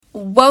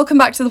Welcome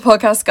back to the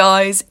podcast,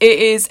 guys. It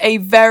is a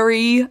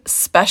very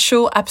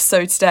special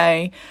episode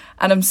today,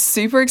 and I'm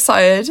super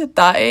excited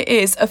that it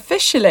is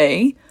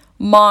officially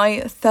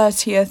my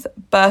 30th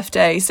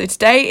birthday. So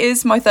today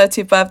is my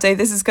 30th birthday.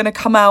 This is going to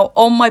come out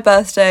on my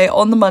birthday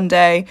on the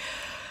Monday,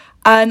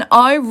 and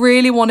I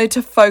really wanted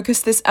to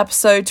focus this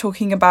episode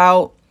talking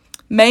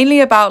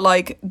mainly about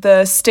like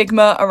the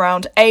stigma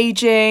around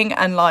aging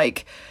and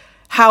like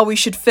how we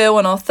should feel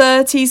in our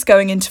 30s,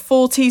 going into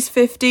 40s,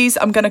 50s.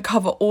 I'm going to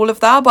cover all of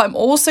that, but I'm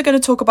also going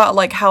to talk about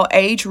like how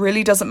age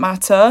really doesn't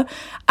matter.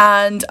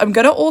 And I'm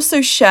going to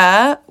also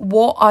share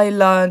what I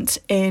learned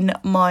in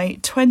my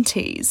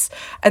 20s.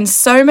 And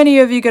so many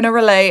of you are going to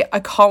relate. I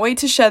can't wait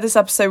to share this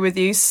episode with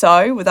you.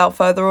 So without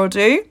further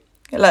ado,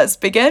 let's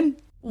begin.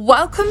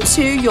 Welcome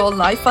to your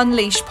Life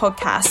Unleashed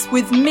podcast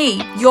with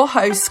me, your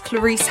host,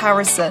 Clarice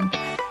Harrison.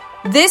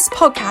 This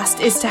podcast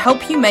is to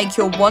help you make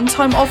your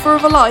one-time offer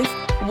of a life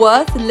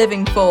worth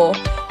living for.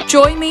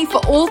 Join me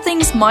for all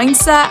things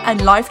mindset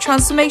and life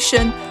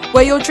transformation,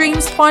 where your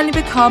dreams finally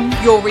become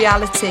your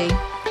reality.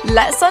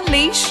 Let's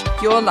unleash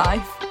your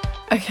life.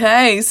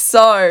 Okay,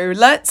 so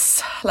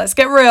let's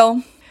get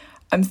real.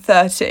 I'm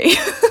 30.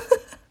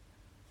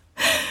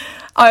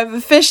 I've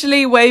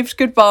officially waved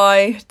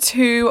goodbye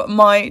to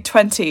my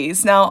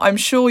 20s. Now, I'm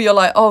sure you're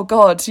like, oh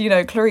God,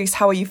 Clarice,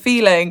 how are you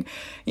feeling?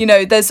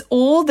 There's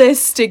all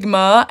this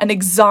stigma and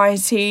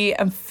anxiety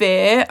and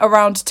fear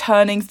around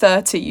turning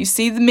 30. You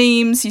see the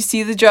memes, you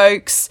see the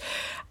jokes,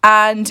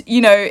 and,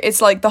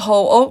 it's like the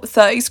whole,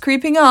 30's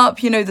creeping up.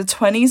 The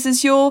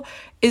 20s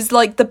is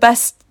like the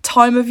best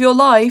time of your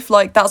life.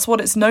 Like, that's what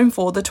it's known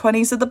for. The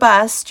 20s are the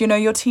best,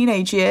 your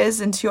teenage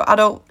years into your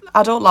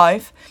adult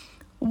life.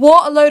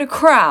 What a load of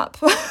crap.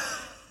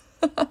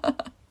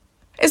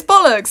 It's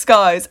bollocks,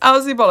 guys.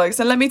 Absolutely bollocks.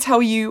 And let me tell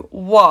you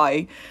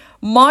why.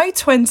 My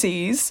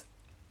 20s,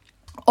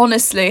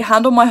 honestly,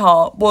 hand on my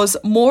heart, was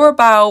more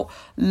about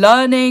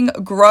learning,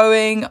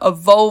 growing,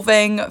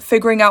 evolving,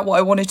 figuring out what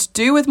I wanted to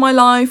do with my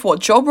life, what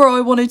job role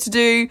I wanted to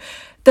do.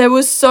 There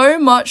was so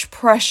much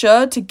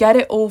pressure to get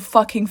it all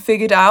fucking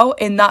figured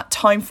out in that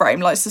time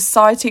frame. Like,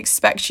 society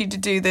expects you to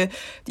do the,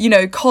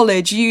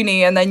 college,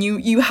 uni, and then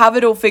you have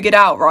it all figured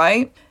out,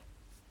 right?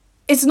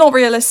 It's not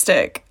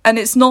realistic, and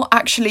it's not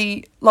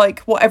actually like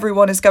what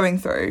everyone is going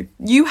through.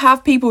 You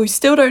have people who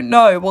still don't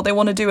know what they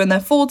want to do in their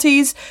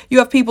 40s. You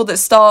have people that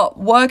start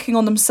working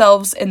on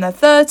themselves in their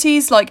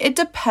 30s. Like, it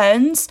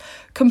depends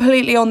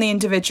completely on the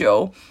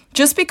individual.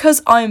 Just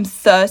because I'm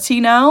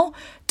 30 now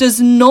does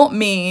not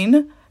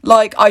mean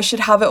like I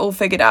should have it all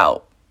figured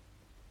out.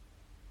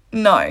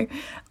 No,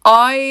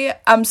 I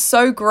am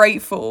so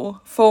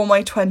grateful for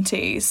my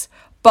 20s.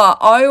 But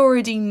I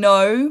already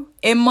know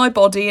in my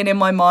body and in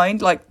my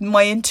mind, like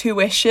my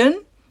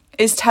intuition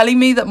is telling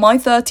me that my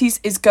 30s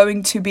is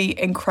going to be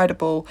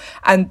incredible.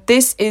 And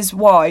this is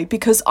why,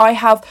 because I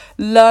have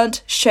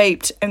learnt,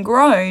 shaped and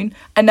grown,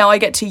 and now I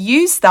get to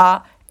use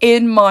that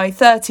in my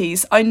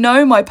 30s. I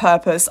know my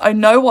purpose. I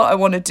know what I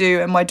want to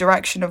do in my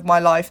direction of my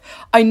life.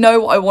 I know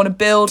what I want to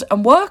build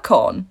and work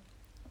on.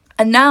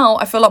 And now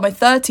I feel like my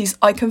 30s,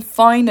 I can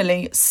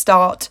finally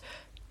start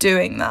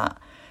doing that.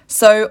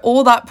 So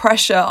all that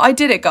pressure, I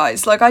did it,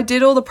 guys. Like, I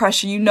did all the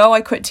pressure.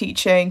 I quit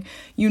teaching.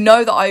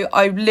 That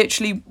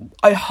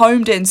I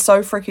homed in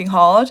so freaking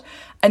hard.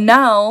 And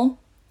now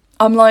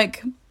I'm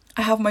like,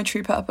 I have my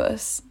true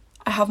purpose.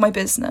 I have my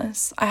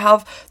business. I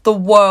have the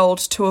world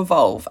to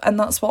evolve. And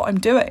that's what I'm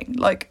doing,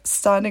 like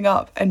standing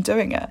up and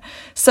doing it.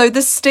 So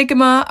the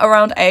stigma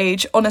around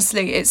age,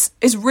 honestly, it's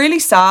really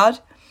sad.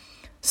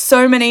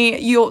 So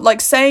many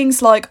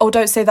sayings like, oh,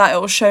 don't say that,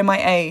 it'll show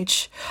my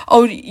age.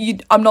 Oh,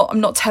 I'm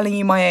not telling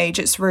you my age,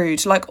 it's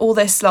rude. Like, all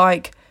this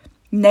like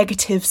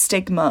negative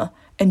stigma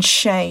and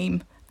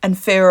shame and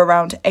fear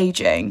around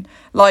aging.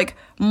 Like,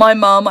 my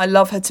mum, I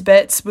love her to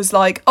bits, was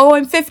like, oh,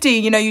 I'm 50,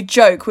 you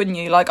joke, wouldn't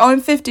you? Like, oh, I'm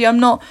 50, I'm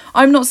not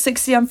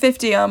 60, I'm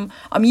 50, I'm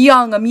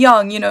young,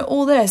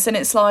 all this. And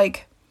it's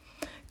like,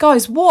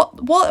 guys,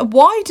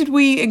 why did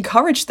we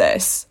encourage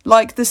this?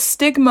 Like, the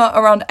stigma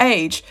around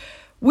age.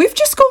 We've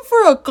just gone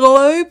through a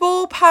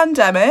global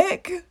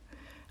pandemic,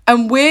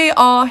 and we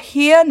are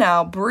here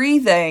now,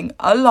 breathing,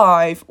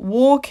 alive,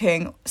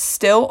 walking,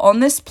 still on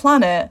this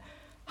planet.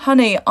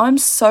 Honey, I'm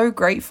so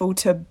grateful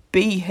to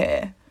be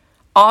here.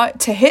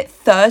 To hit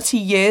 30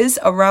 years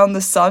around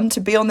the sun,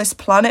 to be on this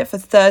planet for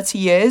 30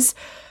 years,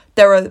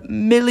 there are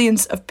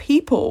millions of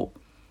people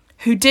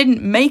who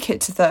didn't make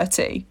it to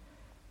 30.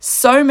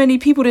 So many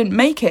people didn't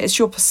make it. It's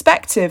your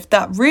perspective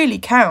that really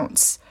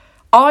counts.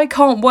 I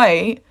can't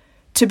wait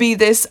to be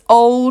this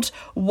old,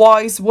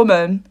 wise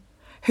woman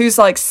who's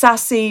like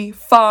sassy,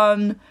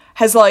 fun,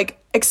 has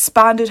like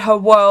expanded her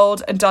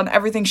world and done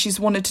everything she's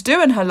wanted to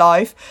do in her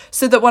life,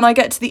 so that when I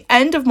get to the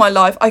end of my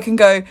life, I can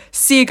go,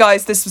 see you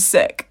guys, this was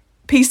sick.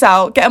 Peace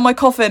out, get in my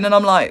coffin, and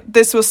I'm like,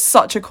 this was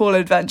such a cool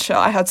adventure.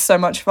 I had so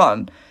much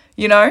fun,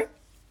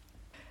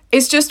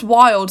 It's just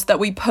wild that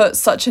we put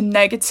such a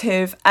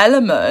negative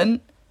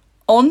element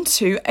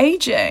onto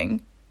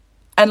aging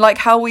and like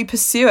how we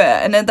pursue it.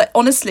 And then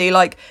honestly,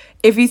 like,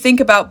 if you think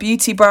about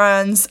beauty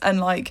brands and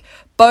like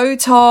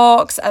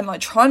Botox and like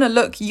trying to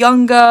look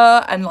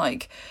younger, and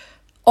like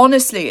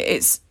honestly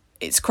it's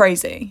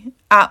crazy,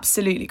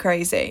 absolutely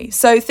crazy.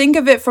 So think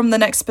of it from the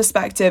next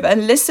perspective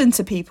and listen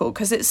to people,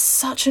 because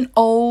it's an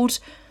old,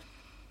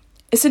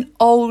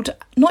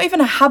 not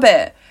even a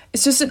habit,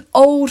 it's just an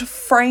old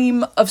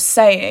frame of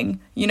saying,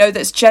 you know,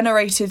 that's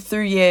generated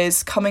through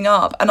years coming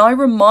up. And I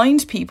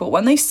remind people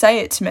when they say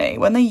it to me,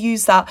 when they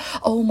use that,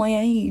 oh, my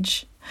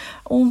age,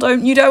 oh,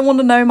 you don't want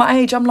to know my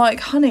age. I'm like,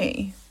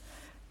 honey,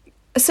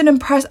 it's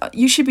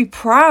you should be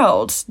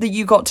proud that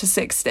you got to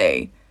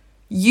 60.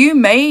 You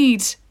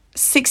made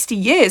 60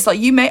 years. Like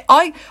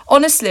I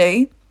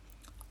honestly,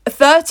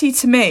 30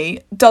 to me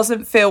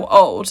doesn't feel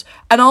old.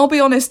 And I'll be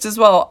honest as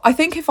well, I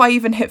think if I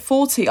even hit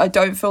 40, I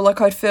don't feel like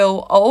I'd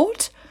feel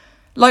old.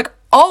 Like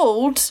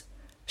old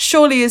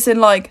surely is in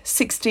like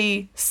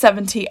 60,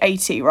 70,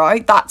 80,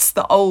 right? That's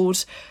the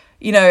old,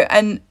 you know.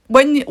 And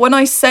when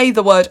I say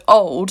the word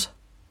old,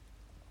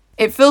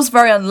 it feels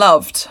very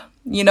unloved,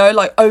 you know,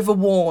 like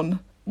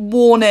overworn,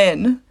 worn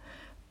in.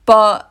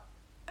 But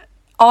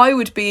I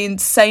would be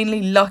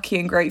insanely lucky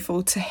and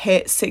grateful to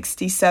hit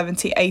 60,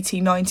 70, 80,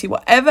 90,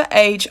 whatever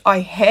age I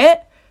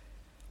hit.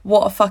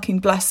 What a fucking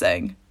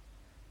blessing.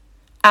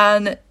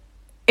 And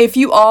if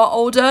you are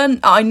older,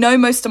 I know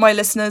most of my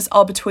listeners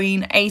are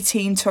between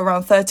 18 to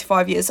around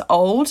 35 years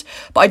old,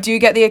 but I do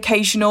get the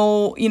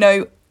occasional, you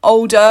know,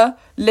 older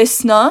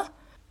listener.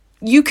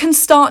 You can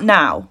start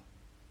now.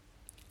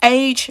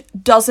 Age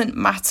doesn't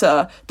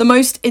matter. The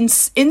most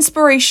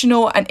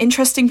inspirational and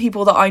interesting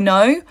people that I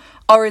know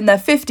are in their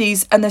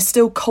 50s and they're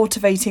still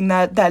cultivating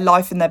their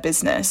life and their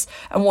business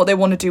and what they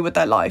want to do with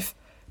their life.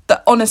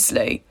 That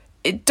honestly,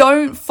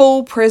 don't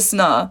fall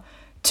prisoner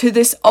to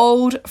this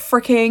old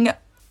freaking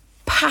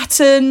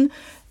pattern,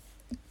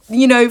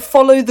 you know,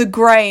 follow the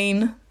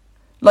grain,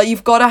 like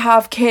you've got to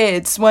have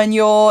kids when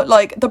you're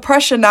like, the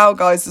pressure now,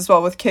 guys, as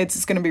well with kids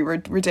is going to be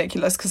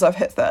ridiculous because I've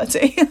hit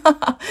 30.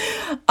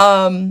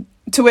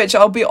 To which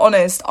I'll be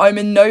honest, I'm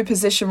in no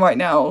position right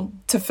now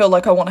to feel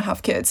like I want to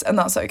have kids, and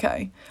that's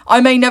okay.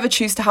 I may never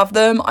choose to have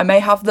them, I may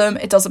have them,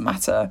 it doesn't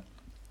matter.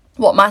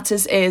 What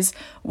matters is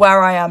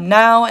where I am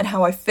now and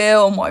how I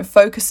feel and what I'm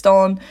focused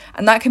on.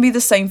 And that can be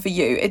the same for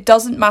you. It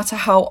doesn't matter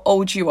how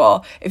old you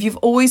are. If you've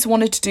always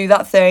wanted to do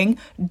that thing,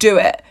 do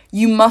it.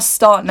 You must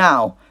start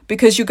now,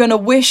 because you're going to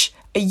wish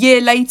a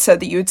year later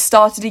that you had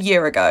started a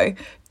year ago.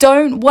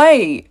 Don't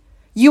wait.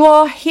 You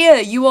are here.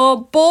 You are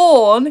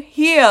born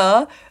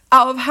here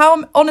out of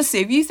how,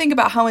 honestly, if you think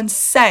about how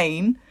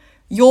insane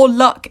your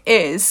luck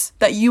is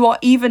that you are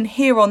even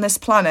here on this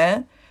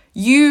planet,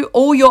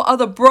 all your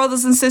other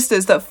brothers and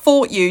sisters that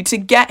fought you to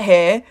get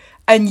here,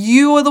 and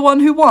you are the one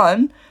who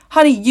won,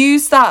 honey,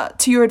 use that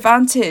to your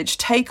advantage.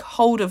 Take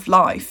hold of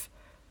life.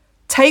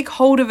 Take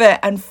hold of it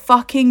and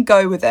fucking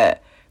go with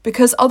it.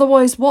 Because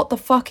otherwise, what the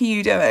fuck are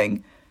you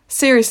doing?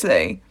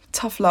 Seriously,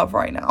 tough love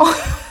right now.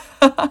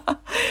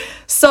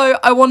 So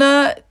I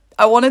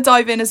wanna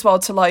dive in as well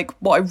to like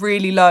what I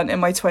really learned in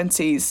my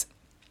 20s.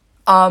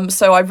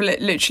 So I've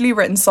literally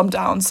written some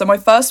down. So my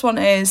first one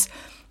is,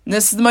 and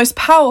this is the most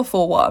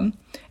powerful one,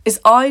 is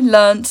I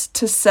learnt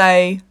to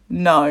say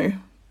no.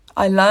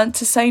 I learnt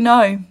to say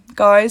no,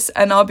 guys.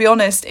 And I'll be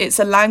honest, it's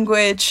a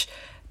language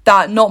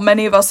that not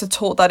many of us are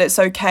taught, that it's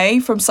okay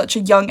from such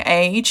a young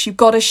age. You've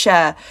got to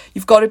share.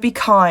 You've got to be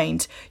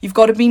kind. You've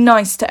got to be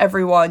nice to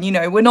everyone. You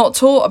know, we're not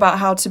taught about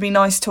how to be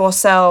nice to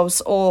ourselves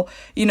or,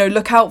 you know,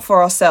 look out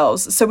for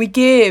ourselves. So we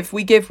give.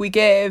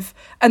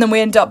 And then we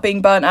end up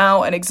being burnt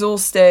out and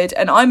exhausted.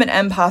 And I'm an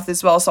empath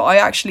as well. So I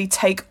actually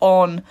take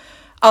on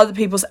other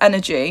people's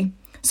energy.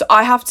 So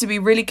I have to be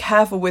really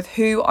careful with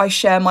who I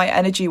share my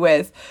energy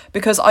with,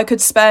 because I could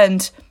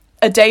spend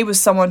a day with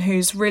someone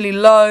who's really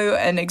low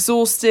and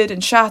exhausted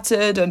and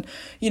shattered and,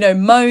 you know,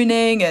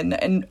 moaning,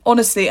 and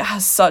honestly it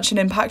has such an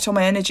impact on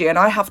my energy, and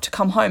I have to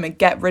come home and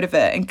get rid of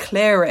it and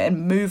clear it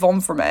and move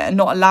on from it and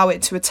not allow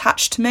it to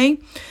attach to me.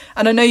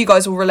 And I know you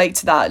guys will relate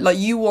to that. Like,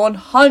 you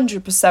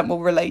 100% will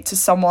relate to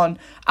someone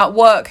at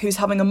work who's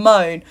having a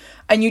moan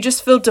and you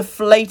just feel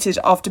deflated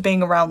after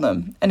being around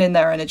them and in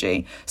their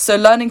energy. So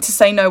learning to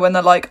say no when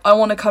they're like, I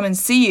want to come and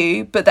see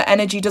you, but the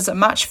energy doesn't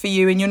match for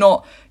you and you're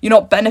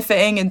not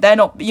benefiting, and they're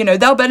not, you know,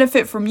 they'll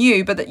benefit from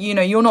you, but that, you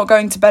know, you're not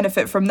going to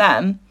benefit from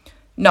them.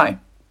 No,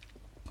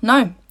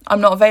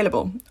 I'm not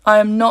available. I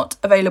am not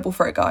available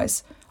for it,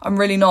 guys. I'm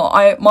really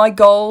not. My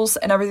goals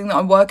and everything that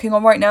I'm working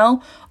on right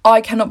now,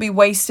 I cannot be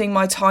wasting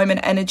my time and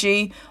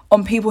energy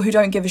on people who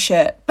don't give a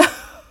shit.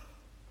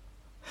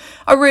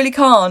 I really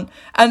can't.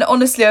 And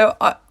honestly,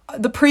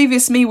 the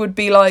previous me would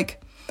be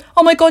like,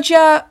 oh my God,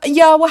 yeah,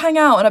 we'll hang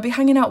out. And I'd be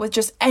hanging out with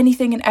just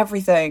anything and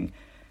everything.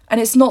 And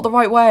it's not the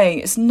right way.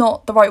 It's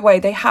not the right way.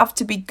 They have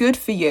to be good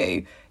for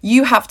you.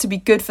 You have to be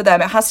good for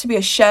them. It has to be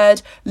a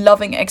shared,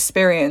 loving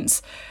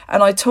experience.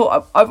 And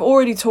I've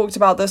already talked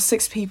about the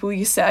 6 people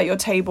you sit at your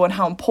table and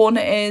how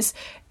important it is.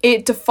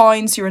 It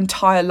defines your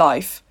entire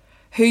life.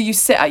 Who you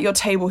sit at your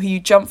table, who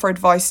you jump for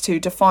advice to,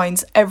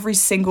 defines every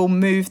single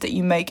move that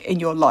you make in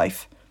your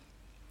life.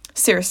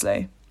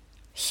 Seriously.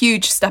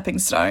 Huge stepping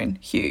stone.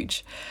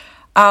 Huge.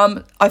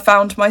 I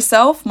found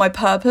myself, my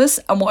purpose,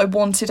 and what I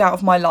wanted out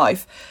of my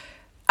life.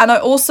 And I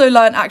also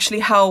learned actually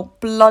how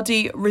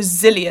bloody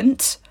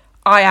resilient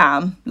I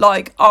am.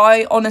 Like,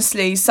 I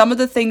honestly, some of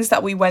the things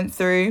that we went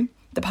through,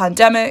 the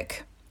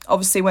pandemic,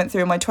 obviously went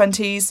through in my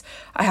 20s.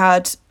 I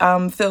had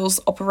Phil's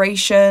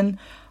operation.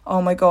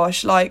 Oh my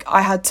gosh, like,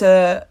 I had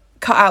to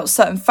cut out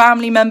certain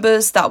family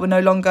members that were no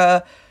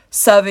longer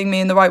serving me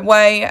in the right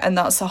way, and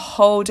that's a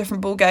whole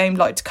different ball game.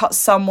 Like, to cut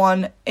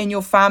someone in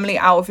your family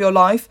out of your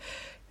life,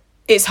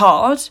 it's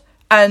hard,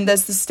 and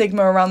there's the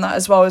stigma around that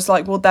as well. It's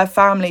like, well, they're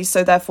family,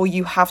 so therefore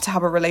you have to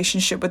have a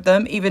relationship with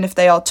them, even if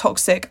they are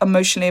toxic,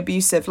 emotionally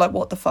abusive. Like,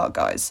 what the fuck,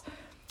 guys?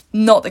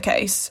 Not the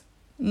case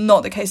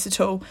at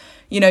all.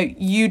 You know,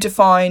 you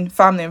define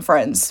family and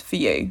friends for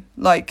you.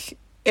 Like,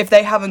 if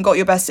they haven't got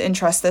your best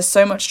interest, there's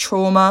so much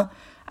trauma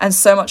and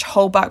so much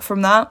holdback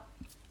from that.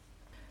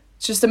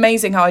 It's just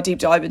amazing how I deep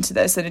dive into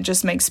this, and it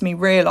just makes me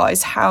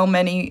realise how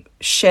many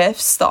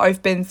shifts that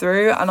I've been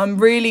through. And I'm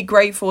really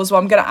grateful as well.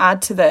 I'm going to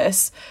add to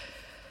this.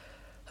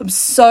 I'm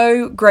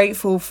so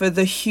grateful for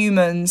the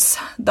humans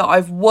that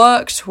I've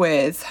worked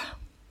with,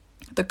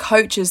 the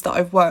coaches that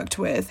I've worked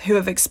with who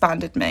have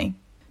expanded me.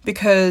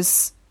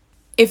 Because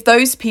if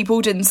those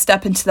people didn't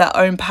step into their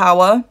own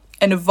power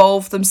and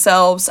evolve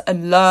themselves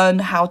and learn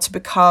how to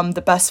become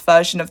the best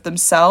version of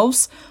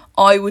themselves,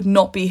 I would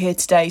not be here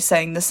today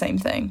saying the same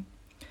thing.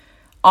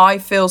 I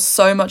feel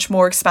so much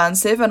more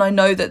expansive, and I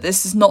know that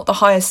this is not the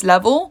highest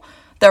level.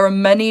 There are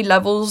many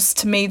levels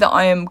to me that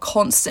I am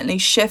constantly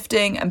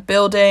shifting and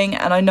building,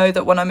 and I know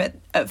that when I'm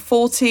at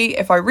 40,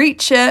 if I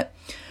reach it,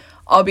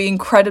 I'll be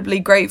incredibly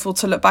grateful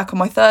to look back on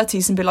my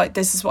 30s and be like,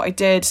 this is what I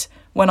did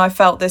when I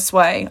felt this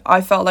way.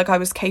 I felt like I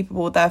was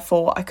capable,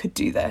 therefore I could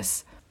do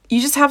this.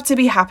 You just have to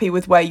be happy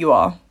with where you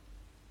are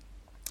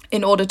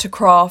in order to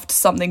craft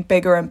something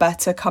bigger and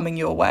better coming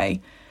your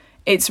way.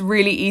 It's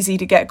really easy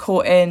to get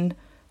caught in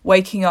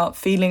waking up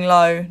feeling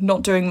low,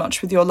 not doing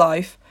much with your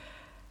life.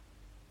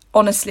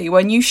 Honestly,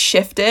 when you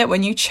shift it,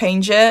 when you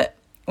change it,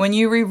 when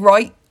you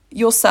rewrite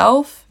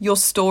yourself, your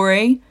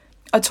story,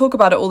 I talk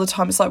about it all the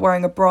time. It's like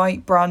wearing a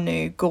bright, brand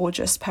new,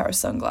 gorgeous pair of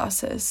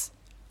sunglasses.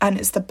 And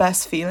it's the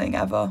best feeling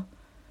ever.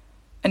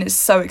 And it's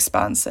so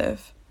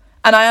expansive.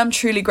 And I am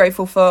truly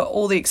grateful for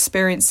all the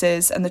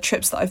experiences and the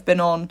trips that I've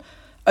been on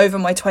over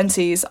my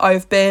 20s.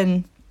 I've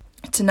been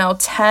to now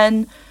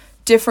 10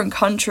 different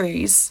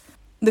countries.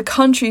 The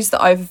countries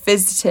that I've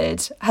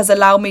visited has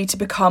allowed me to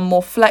become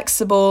more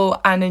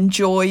flexible and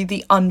enjoy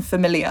the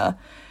unfamiliar.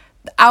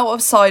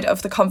 Outside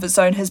of the comfort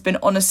zone has been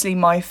honestly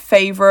my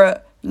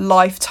favourite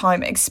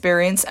lifetime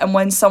experience. And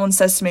when someone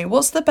says to me,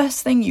 what's the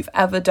best thing you've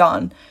ever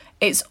done?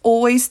 It's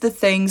always the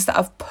things that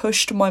have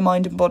pushed my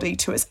mind and body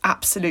to its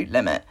absolute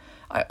limit.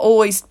 I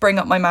always bring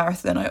up my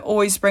marathon. I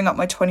always bring up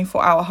my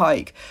 24-hour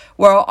hike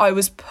where I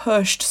was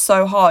pushed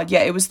so hard,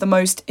 yet it was the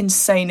most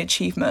insane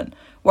achievement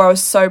where I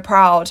was so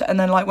proud. And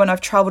then like when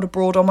I've travelled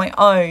abroad on my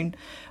own,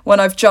 when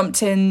I've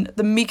jumped in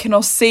the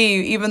Mykonos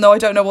Sea, even though I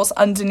don't know what's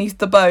underneath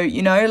the boat,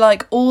 you know,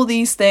 like all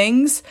these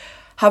things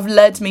have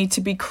led me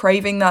to be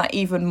craving that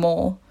even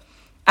more.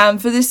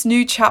 And for this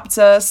new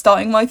chapter,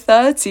 starting my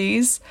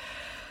 30s,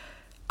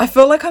 I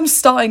feel like I'm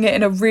starting it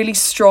in a really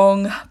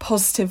strong,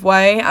 positive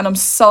way, and I'm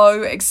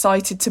so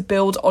excited to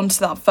build onto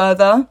that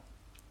further.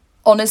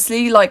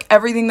 Honestly, like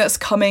everything that's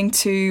coming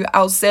to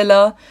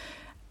Auxilla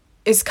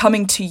is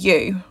coming to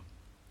you.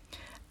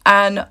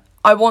 And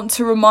I want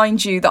to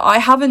remind you that I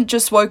haven't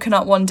just woken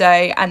up one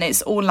day and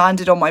it's all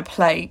landed on my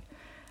plate.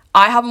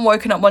 I haven't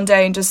woken up one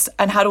day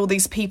and had all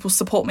these people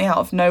support me out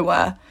of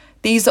nowhere.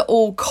 These are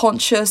all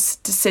conscious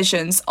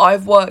decisions.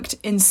 I've worked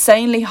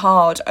insanely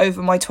hard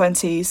over my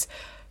 20s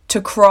to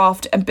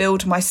craft and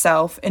build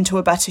myself into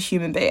a better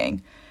human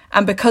being.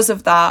 And because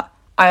of that,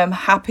 I am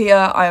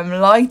happier, I am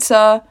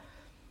lighter.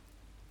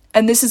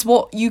 And this is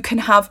what you can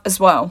have as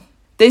well.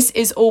 This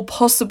is all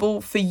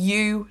possible for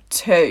you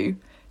too.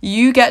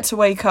 You get to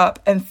wake up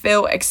and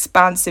feel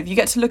expansive. You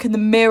get to look in the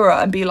mirror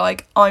and be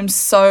like, I'm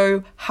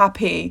so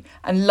happy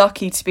and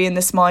lucky to be in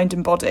this mind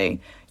and body.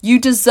 You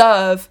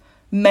deserve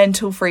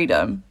mental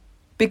freedom,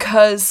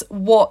 because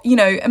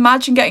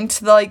imagine getting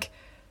to like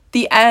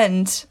the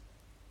end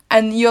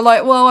and you're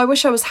like, well, I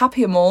wish I was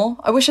happier more.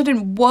 I wish I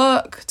didn't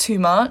work too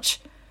much.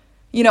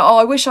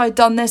 I wish I'd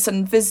done this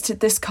and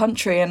visited this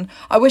country, and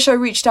I wish I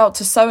reached out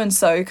to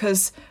so-and-so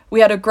because we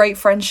had a great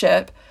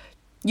friendship.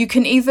 You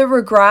can either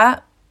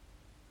regret,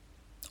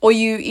 or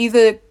you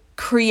either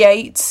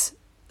create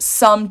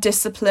some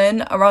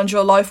discipline around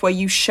your life where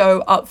you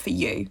show up for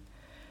you.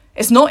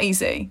 It's not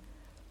easy.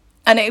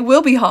 And it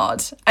will be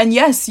hard. And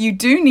yes, you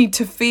do need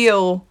to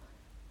feel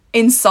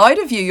inside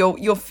of you,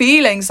 your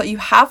feelings, that you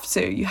have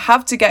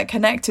to get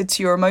connected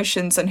to your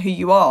emotions and who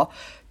you are.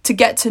 To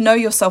get to know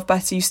yourself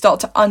better, you start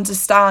to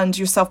understand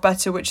yourself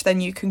better, which then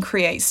you can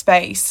create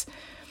space.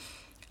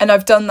 And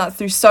I've done that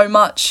through so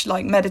much,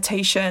 like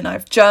meditation.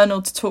 I've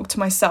journaled to talk to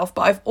myself,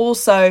 but I've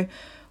also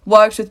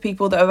worked with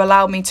people that have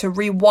allowed me to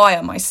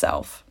rewire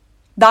myself.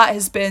 That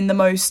has been the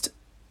most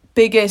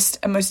biggest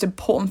and most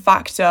important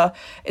factor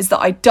is that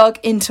I dug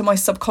into my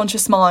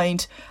subconscious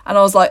mind and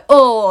I was like,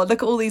 oh,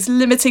 look at all these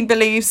limiting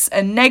beliefs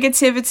and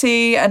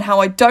negativity and how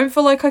I don't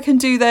feel like I can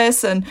do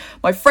this and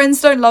my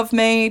friends don't love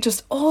me,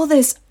 just all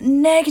this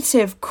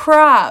negative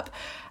crap.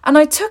 And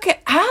I took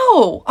it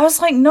out. I was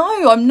like,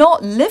 no, I'm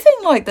not living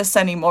like this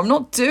anymore. I'm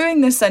not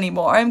doing this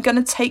anymore. I'm going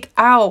to take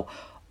out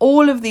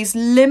all of these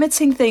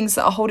limiting things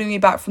that are holding me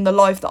back from the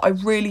life that I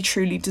really,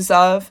 truly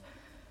deserve.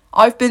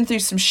 I've been through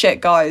some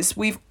shit, guys.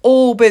 We've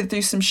all been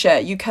through some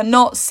shit. You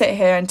cannot sit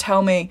here and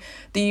tell me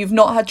that you've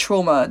not had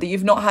trauma, that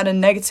you've not had a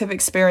negative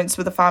experience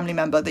with a family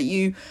member, that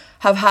you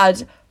have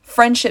had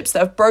friendships that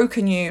have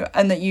broken you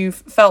and that you've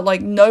felt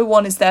like no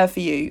one is there for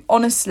you.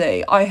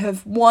 Honestly, I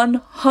have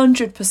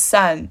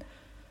 100%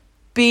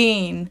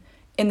 been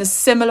in the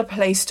similar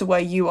place to where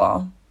you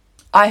are.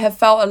 I have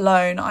felt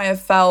alone. I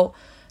have felt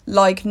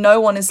like no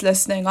one is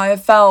listening. I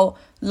have felt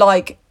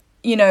like,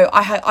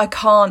 I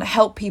can't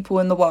help people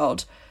in the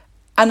world.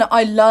 And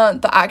I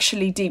learned that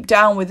actually deep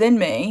down within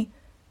me,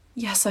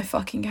 yes, I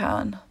fucking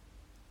can.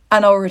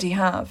 And I already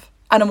have.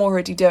 And I'm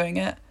already doing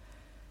it.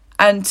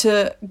 And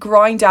to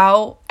grind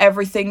out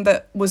everything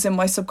that was in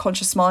my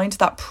subconscious mind,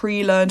 that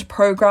pre-learned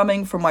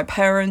programming from my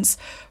parents,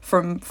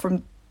 from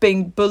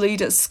being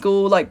bullied at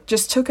school, like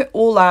just took it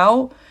all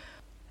out.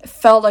 It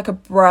felt like a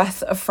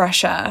breath of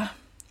fresh air.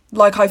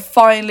 Like I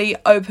finally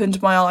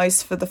opened my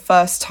eyes for the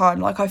first time.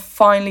 Like I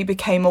finally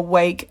became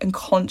awake and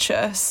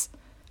conscious.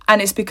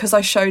 And it's because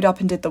I showed up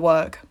and did the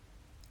work.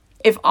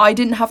 If I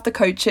didn't have the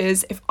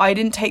coaches, if I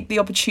didn't take the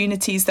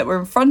opportunities that were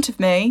in front of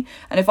me,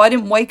 and if I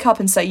didn't wake up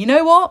and say, you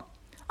know what?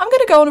 I'm going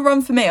to go on a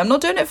run for me. I'm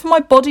not doing it for my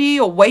body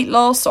or weight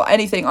loss or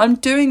anything. I'm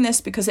doing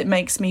this because it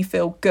makes me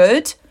feel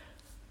good.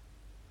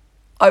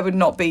 I would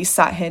not be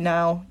sat here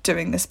now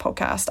doing this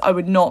podcast. I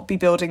would not be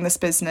building this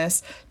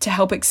business to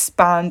help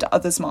expand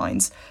others'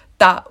 minds.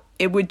 That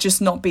it would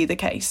just not be the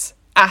case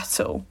at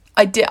all.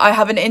 I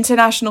have an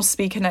international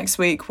speaker next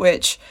week,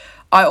 which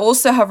I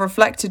also have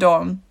reflected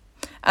on.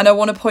 And I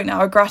want to point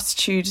out a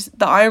gratitude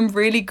that I am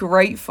really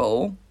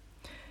grateful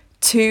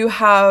to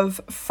have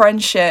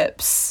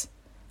friendships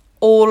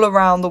all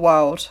around the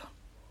world.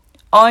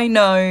 I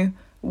know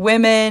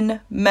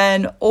women,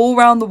 men all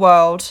around the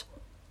world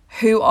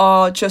who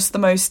are just the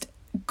most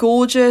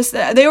gorgeous.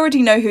 They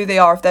already know who they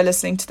are if they're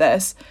listening to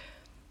this.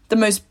 The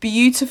most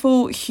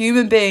beautiful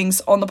human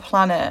beings on the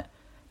planet.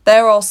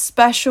 There are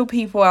special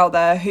people out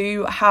there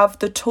who have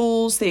the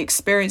tools, the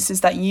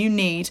experiences that you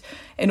need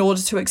in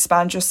order to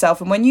expand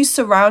yourself. And when you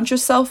surround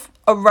yourself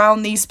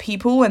around these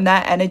people and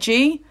their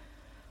energy,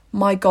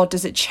 my God,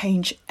 does it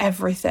change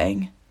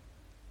everything.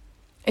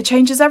 It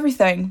changes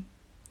everything.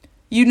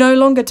 You no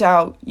longer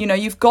doubt.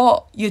 You've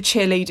got your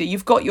cheerleader.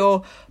 You've got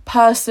your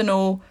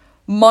personal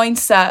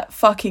mindset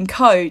fucking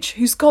coach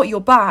who's got your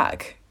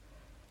back,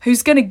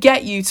 who's going to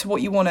get you to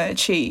what you want to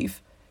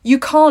achieve. You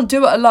can't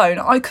do it alone.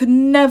 I could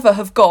never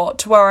have got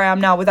to where I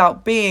am now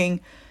without being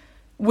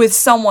with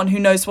someone who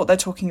knows what they're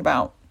talking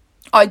about.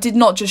 I did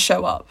not just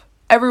show up.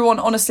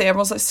 Everyone's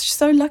like, she's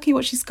so lucky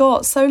what she's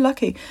got, so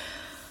lucky.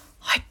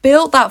 I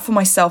built that for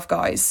myself,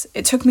 guys.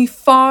 It took me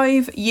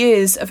 5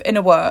 years of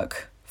inner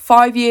work,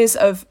 5 years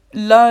of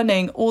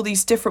learning all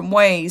these different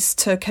ways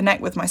to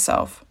connect with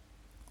myself.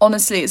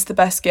 Honestly, it's the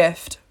best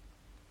gift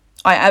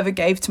I ever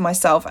gave to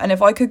myself. And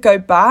if I could go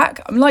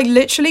back, I'm like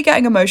literally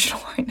getting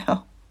emotional right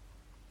now.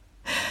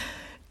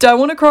 Don't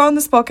want to cry on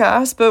this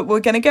podcast, but we're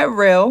going to get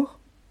real.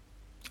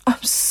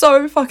 I'm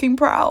so fucking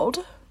proud.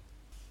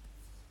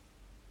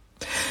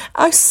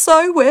 I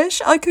so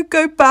wish I could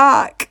go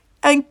back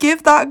and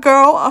give that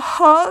girl a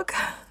hug.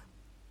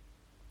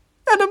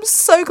 And I'm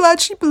so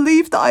glad she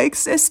believed that I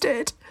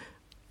existed.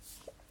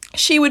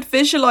 She would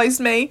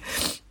visualize me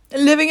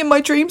living in my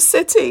dream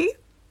city,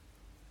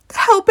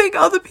 helping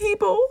other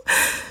people.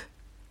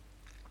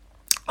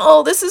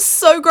 Oh, this is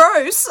so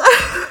gross.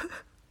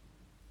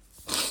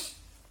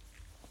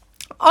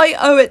 I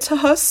owe it to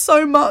her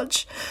so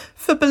much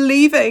for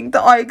believing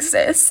that I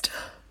exist.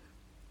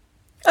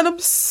 And I'm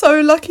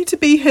so lucky to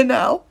be here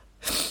now.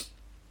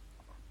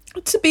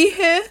 To be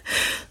here.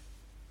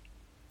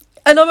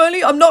 And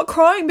I'm not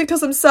crying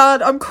because I'm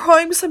sad. I'm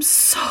crying because I'm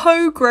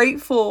so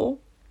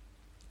grateful.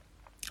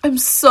 I'm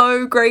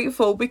so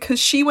grateful because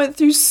she went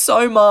through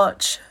so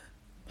much.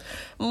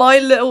 My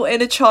little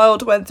inner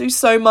child went through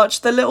so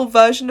much. The little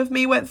version of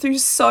me went through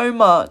so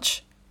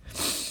much.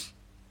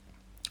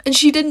 And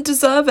she didn't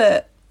deserve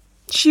it.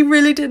 She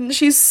really didn't.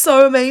 She's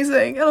so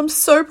amazing. And I'm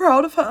so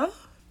proud of her.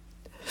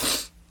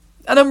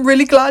 And I'm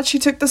really glad she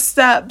took the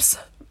steps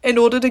in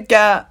order to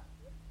get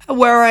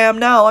where I am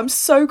now. I'm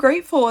so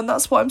grateful. And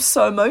that's why I'm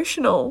so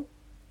emotional.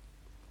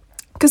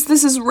 Because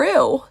this is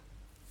real.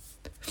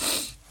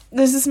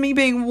 This is me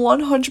being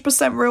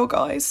 100% real,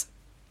 guys.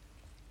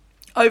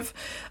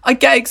 I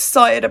get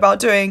excited about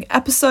doing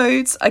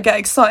episodes. I get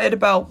excited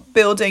about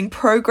building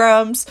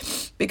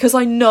programs because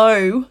I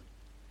know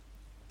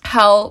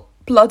how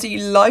bloody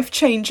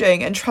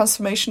life-changing and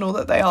transformational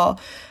that they are.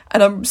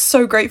 And I'm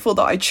so grateful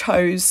that I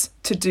chose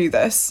to do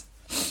this.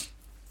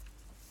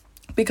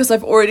 because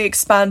I've already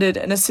expanded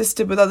and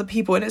assisted with other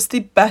people, and it's the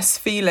best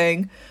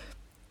feeling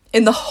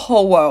in the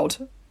whole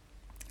world.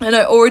 And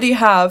I already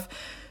have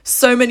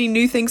so many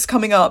new things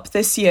coming up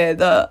this year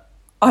that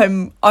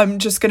I'm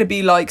just going to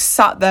be like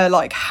sat there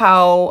like,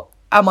 how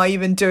am I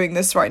even doing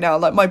this right now?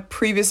 Like my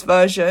previous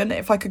version,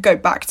 if I could go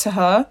back to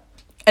her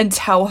and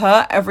tell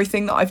her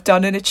everything that I've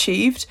done and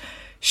achieved,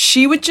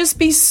 she would just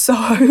be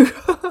so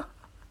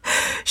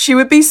she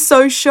would be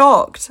so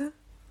shocked,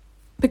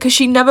 because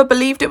she never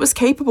believed it was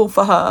capable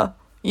for her,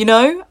 you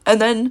know? And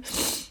then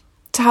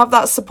to have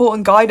that support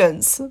and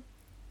guidance,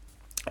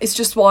 it's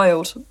just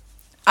wild.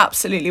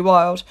 Absolutely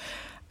wild.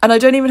 And I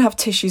don't even have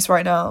tissues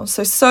right now.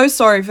 So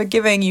sorry for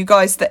giving you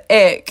guys the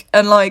ick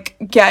and like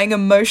getting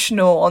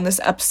emotional on this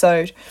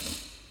episode.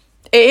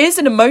 It is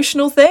an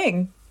emotional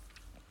thing.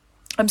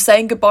 I'm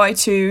saying goodbye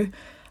to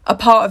a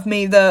part of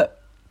me that,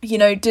 you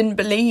know, didn't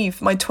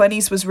believe my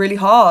 20s was really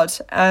hard.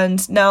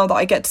 And now that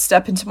I get to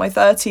step into my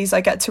 30s,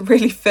 I get to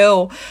really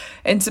feel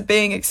into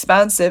being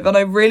expansive. And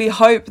I really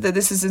hope that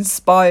this has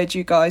inspired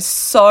you guys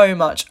so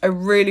much. I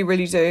really,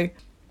 really do.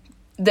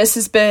 This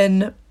has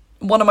been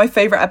one of my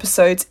favourite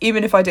episodes,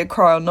 even if I did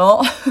cry or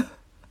not.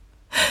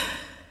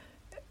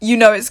 You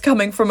know it's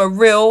coming from a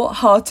real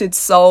hearted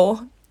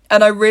soul.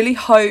 And I really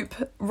hope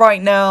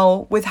right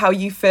now, with how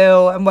you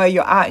feel and where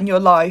you're at in your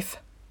life,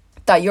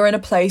 that you're in a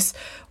place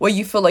where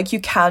you feel like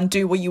you can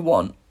do what you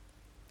want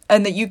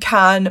and that you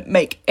can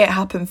make it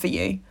happen for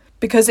you,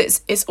 because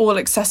it's all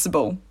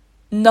accessible.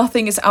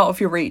 Nothing is out of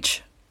your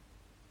reach.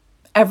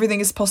 Everything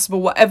is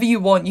possible. Whatever you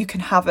want, you can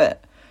have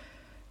it.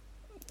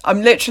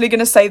 I'm literally going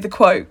to say the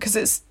quote,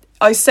 because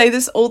I say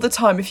this all the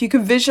time. If you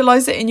can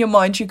visualize it in your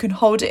mind, you can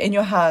hold it in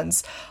your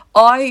hands.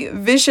 I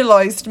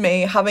visualized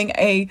me having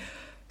a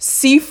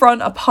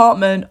seafront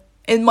apartment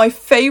in my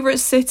favorite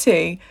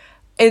city,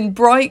 in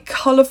bright,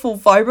 colourful,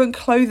 vibrant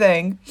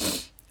clothing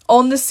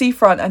on the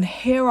seafront, and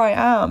here I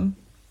am.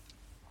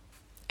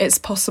 It's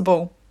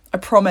possible. I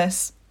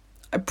promise.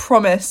 I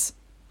promise.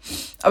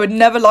 I would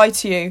never lie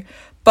to you.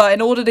 But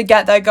in order to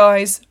get there,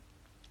 guys,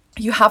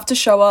 you have to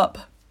show up.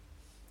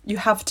 You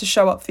have to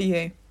show up for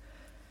you.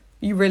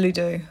 You really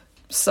do.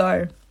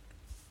 So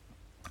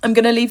I'm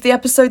going to leave the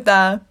episode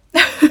there.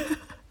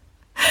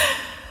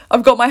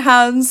 I've got my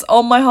hands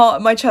on my heart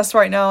and my chest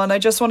right now, and I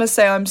just want to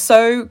say I'm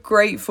so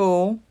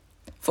grateful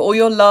for all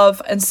your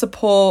love and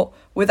support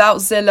without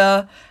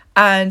Zilla,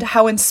 and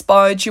how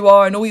inspired you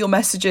are and all your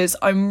messages.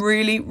 I'm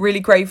really, really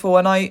grateful.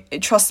 And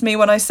trust me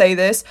when I say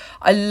this,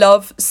 I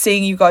love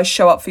seeing you guys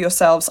show up for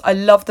yourselves. I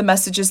love the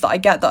messages that I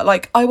get that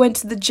like, I went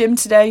to the gym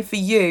today for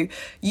you.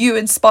 You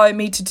inspired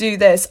me to do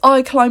this.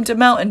 I climbed a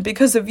mountain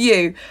because of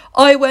you.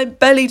 I went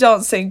belly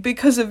dancing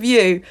because of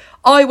you.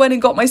 I went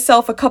and got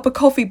myself a cup of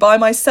coffee by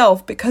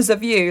myself because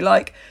of you.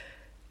 Like,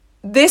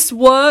 this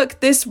work,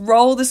 this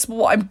role, this is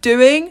what I'm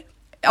doing,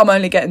 I'm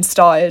only getting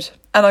started.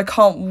 And I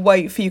can't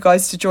wait for you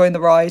guys to join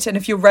the ride. And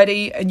if you're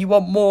ready and you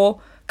want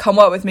more, come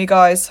work with me,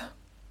 guys.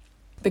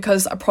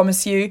 Because I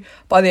promise you,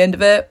 by the end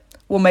of it,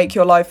 we'll make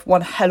your life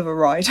one hell of a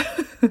ride.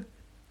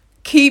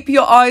 Keep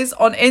your eyes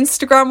on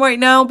Instagram right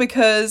now,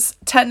 because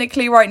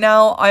technically right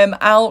now I am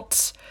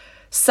out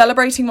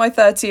celebrating my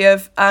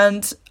 30th,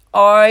 and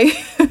I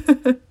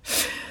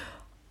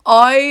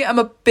am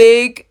a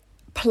big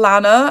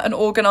planner and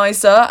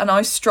organizer, and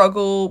I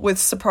struggle with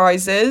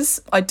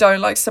surprises. I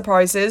don't like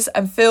surprises,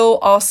 and Phil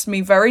asked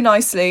me very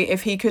nicely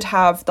if he could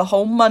have the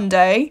whole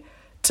Monday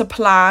to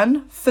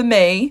plan for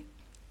me,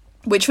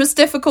 which was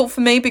difficult for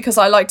me because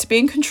I like to be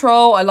in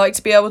control. I like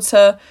to be able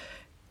to,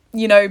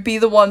 you know, be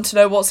the one to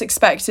know what's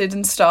expected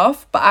and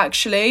stuff. But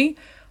actually,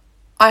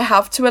 I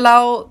have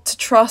to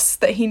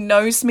trust that he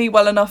knows me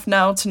well enough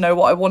now to know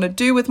what I want to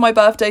do with my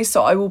birthday.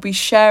 So I will be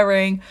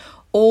sharing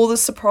all the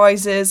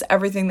surprises,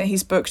 everything that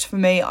he's booked for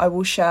me, I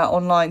will share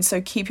online.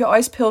 So keep your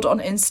eyes peeled on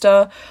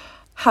Insta.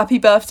 Happy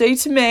birthday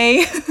to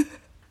me.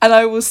 And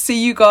I will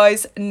see you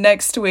guys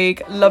next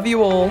week. Love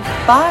you all.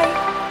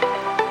 Bye.